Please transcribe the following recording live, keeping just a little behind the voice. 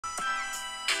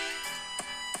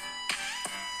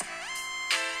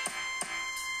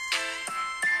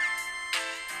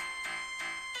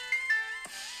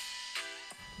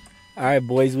All right,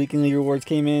 boys. Weekly rewards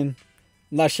came in.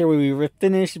 I'm not sure where we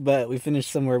finished, but we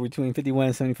finished somewhere between 51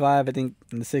 and 75. I think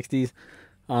in the 60s.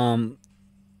 Um,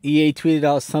 EA tweeted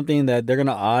out something that they're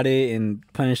gonna audit and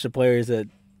punish the players that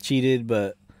cheated,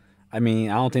 but I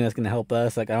mean, I don't think that's gonna help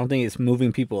us. Like, I don't think it's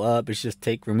moving people up. It's just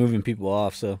removing people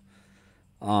off. So,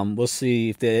 we'll see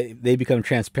if they become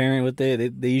transparent with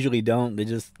it. They usually don't. They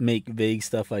just make vague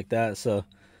stuff like that. So,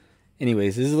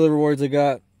 anyways, this is the rewards I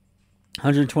got: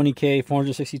 120K,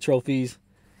 460 trophies,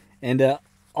 and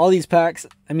all these packs.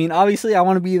 I mean, obviously, I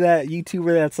want to be that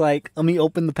YouTuber that's like, let me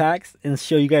open the packs and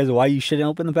show you guys why you shouldn't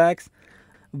open the packs.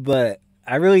 But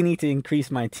I really need to increase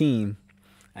my team.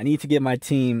 I need to get my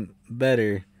team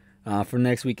better for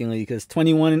next weekend league, because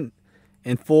 21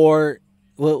 and 4.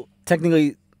 Well,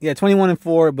 technically, yeah, 21 and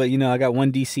 4. But I got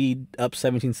one DC up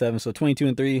 17-7, so 22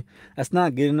 and 3. That's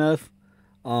not good enough.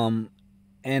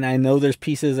 And I know there's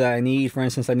pieces that I need. For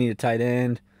instance, I need a tight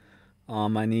end.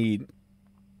 I need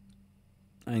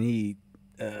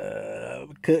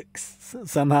Cooks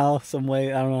somehow, some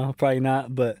way. I don't know, probably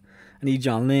not, but I need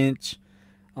John Lynch.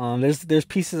 There's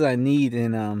pieces I need,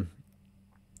 and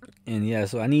yeah,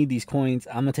 so I need these coins.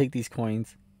 I'm gonna take these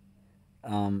coins.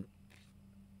 Um,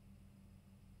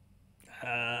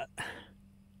 uh, I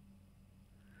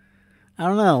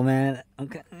don't know, man.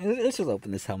 Okay, let's just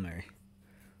open this Hail Mary.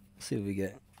 See what we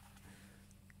get.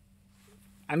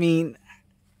 I mean,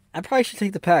 I probably should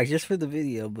take the packs just for the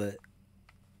video, but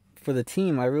for the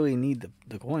team, I really need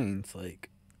the coins. Like,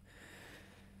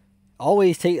 I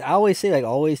always say, like,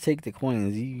 always take the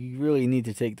coins. You really need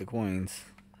to take the coins.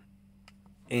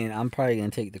 And I'm probably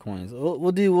gonna take the coins.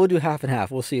 We'll do half and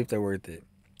half. We'll see if they're worth it.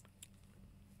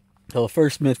 So the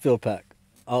first midfield pack,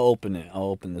 I'll open it. I'll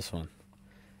open this one.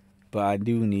 But I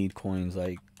do need coins.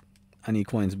 Like, I need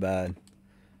coins bad.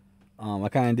 I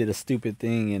kind of did a stupid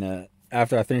thing, and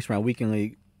after I finished my weekend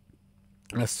league,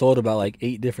 I sold about like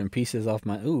 8 different pieces off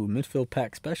my midfield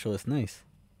pack specialist. Nice.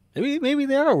 Maybe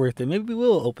they are worth it. Maybe we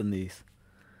will open these.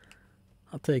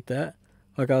 I'll take that.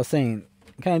 Like I was saying,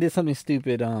 I kind of did something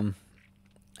stupid.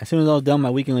 As soon as I was done my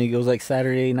weekend league, it was like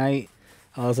Saturday night.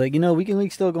 I was like, weekend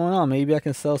league's still going on. Maybe I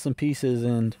can sell some pieces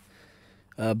and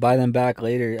buy them back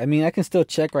later. I mean, I can still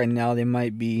check right now. They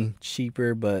might be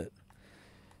cheaper, but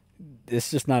it's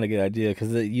just not a good idea,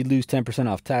 because you lose 10%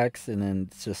 off tax, and then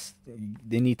it's just,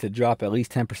 they need to drop at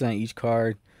least 10% each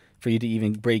card for you to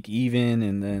even break even,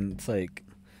 and then it's like,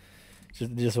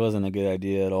 just wasn't a good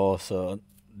idea at all. So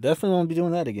definitely won't be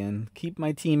doing that again. Keep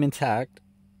my team intact,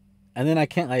 and then I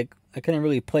couldn't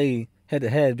really play head to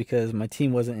head because my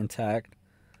team wasn't intact.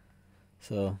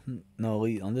 So no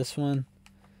elite on this one.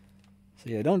 So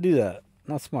yeah, don't do that.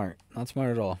 Not smart. Not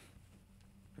smart at all.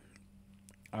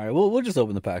 All right, we'll just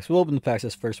open the packs. We'll open the packs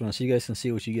this first one, so you guys can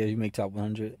see what you get if you make top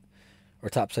 100 or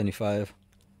top 75.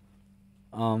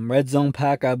 Red zone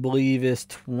pack, I believe, is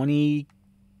 20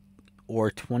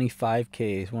 or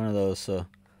 25K. It's one of those. So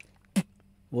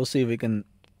we'll see if we can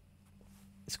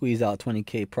squeeze out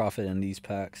 20K profit in these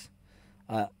packs.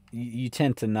 You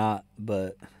tend to not,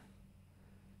 but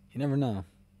you never know.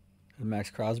 Max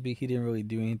Crosby, he didn't really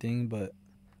do anything, but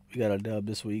we got a dub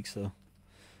this week. So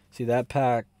see, that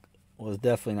pack was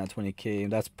definitely not 20K.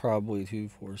 That's probably 2,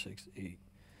 4, 6, 8.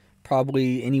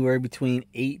 Probably anywhere between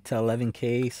 8 to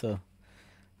 11K. So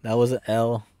that was an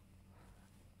L.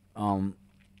 I'm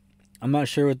not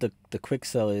sure what the quick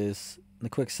sell is. The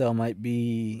quick sell might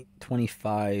be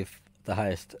 25, the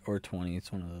highest, or 20.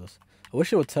 It's one of those. I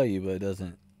wish it would tell you, but it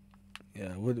doesn't.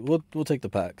 Yeah, we'll take the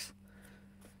packs.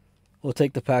 We'll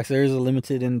take the packs. There is a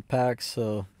limited in packs,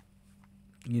 so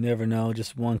you never know.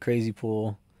 Just one crazy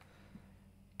pull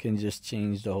can just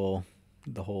change the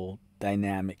whole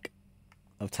dynamic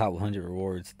of top 100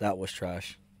 rewards. That was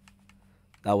trash.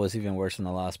 That was even worse than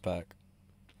the last pack.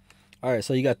 All right,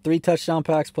 so you got 3 touchdown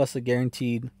packs plus a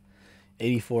guaranteed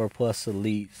 84 plus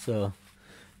elite. So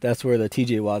that's where the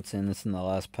TJ Watson is in the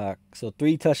last pack. So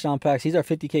 3 touchdown packs. These are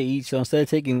 50K each. So instead of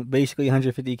taking basically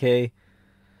 150K,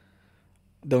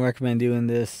 don't recommend doing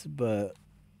this, but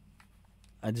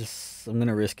I'm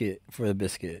gonna risk it for the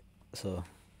biscuit. So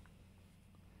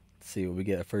let's see what we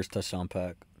get. First touchdown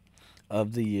pack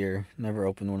of the year. Never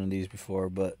opened one of these before,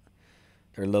 but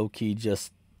they're low key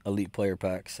just elite player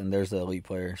packs, and there's the elite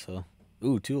player. So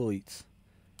 2 elites.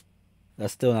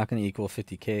 That's still not gonna equal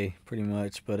 50K pretty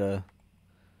much, but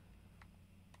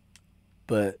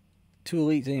 2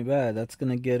 elites ain't bad. That's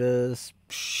gonna get us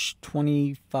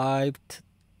 25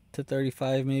 to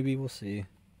 35 maybe. We'll see.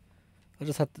 I'll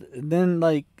just have to, then,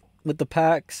 like, with the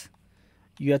packs,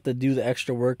 you have to do the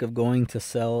extra work of going to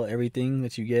sell everything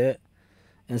that you get,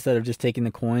 instead of just taking the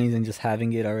coins and just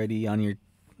having it already on your,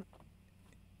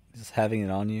 just having it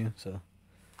on you. So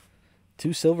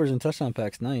 2 silvers and touchdown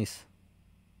packs. Nice.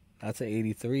 That's an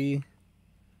 83.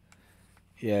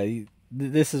 Yeah,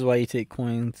 this is why you take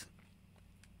coins.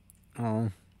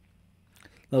 Low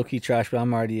key trash, but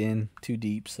I'm already in too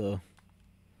deep, so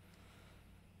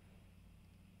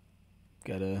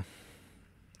gotta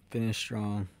finish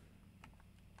strong.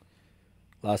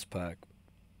 Last pack.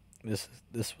 This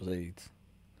was AIDS.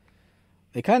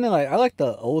 They kind of I like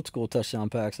the old school touchdown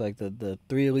packs, like the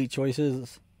 3 elite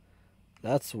choices.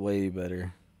 That's way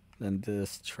better than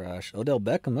this trash. Odell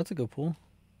Beckham, that's a good pull.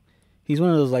 He's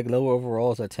one of those like lower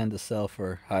overalls that tend to sell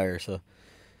for higher. So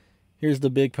here's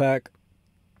the big pack.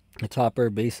 The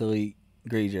topper, base elite,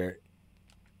 Gray Jarrett.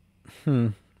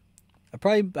 I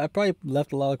probably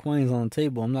left a lot of coins on the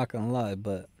table. I'm not gonna lie,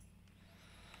 but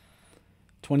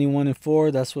 21 and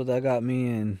 4. That's what that got me,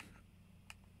 and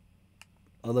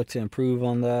I'll look to improve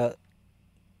on that.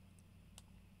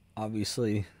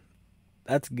 Obviously,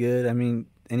 that's good. I mean,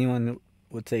 anyone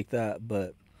would take that,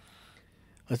 but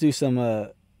let's do some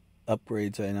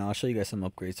upgrades right now. I'll show you guys some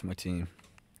upgrades to my team.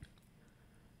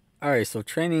 Alright, so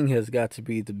training has got to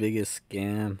be the biggest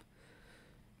scam.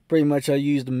 Pretty much I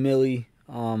used a milli.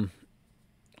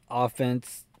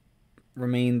 Offense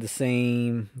remained the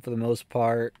same for the most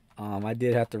part. I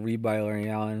did have to rebuy Larry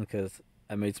Allen because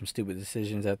I made some stupid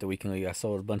decisions after Weekend League. I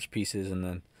sold a bunch of pieces and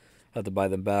then had to buy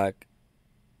them back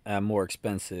at more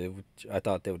expensive, which I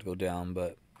thought they would go down,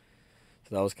 but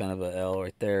so that was kind of a L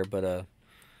right there. But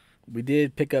we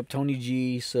did pick up Tony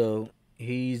G, so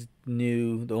he's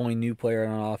new, the only new player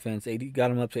on offense.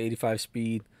 Got him up to 85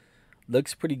 speed.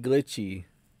 Looks pretty glitchy.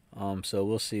 So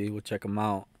we'll see. We'll check him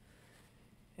out.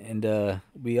 And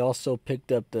we also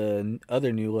picked up the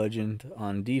other new legend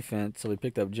on defense. So we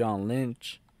picked up John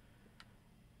Lynch.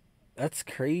 That's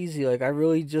crazy. Like, I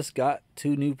really just got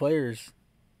 2 new players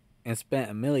and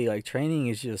spent $1 million. Like, training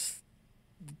is just,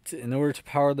 in order to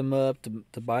power them up,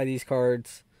 to buy these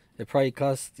cards, it probably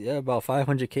costs, about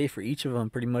 $500K for each of them,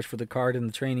 pretty much, for the card and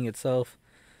the training itself.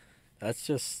 That's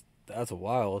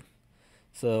wild.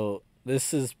 So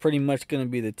this is pretty much going to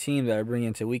be the team that I bring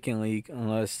into Weekend League,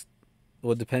 unless,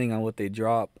 well, depending on what they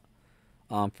drop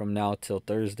from now till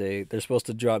Thursday. They're supposed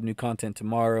to drop new content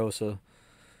tomorrow, so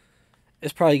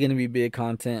it's probably going to be big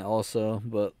content also.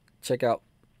 But check out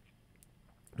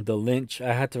the Lynch.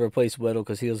 I had to replace Weddle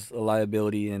because he was a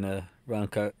liability in a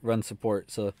run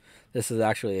support. So this is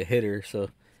actually a hitter. So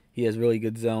he has really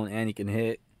good zone and he can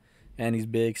hit. And he's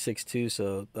big, 6'2".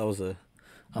 So that was I'm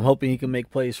hoping he can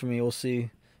make plays for me. We'll see.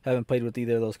 Haven't played with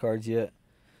either of those cards yet.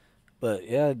 But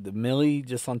yeah, the milli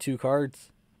just on 2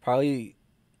 cards. Probably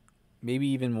maybe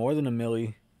even more than $1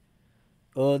 million.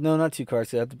 Oh, no, not 2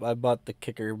 cards. I bought the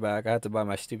kicker back. I had to buy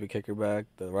my stupid kicker back,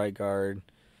 the right guard.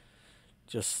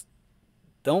 Just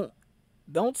don't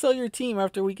sell your team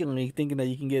after Weekend League thinking that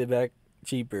you can get it back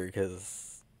cheaper,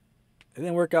 because it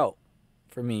didn't work out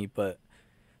for me. But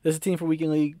this is a team for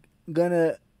Weekend League.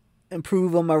 Gonna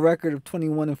improve on my record of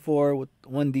 21 and 4 with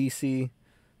 1 DC.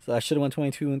 So I should have won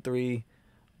 22 and 3,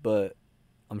 but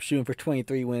I'm shooting for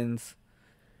 23 wins.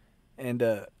 And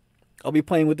I'll be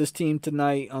playing with this team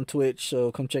tonight on Twitch,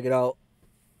 so come check it out.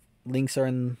 Links are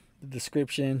in the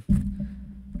description.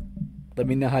 Let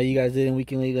me know how you guys did in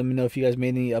Weekend League. Let me know if you guys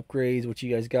made any upgrades, what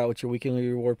you guys got with your Weekend League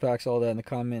reward packs, all that in the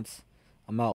comments. I'm out.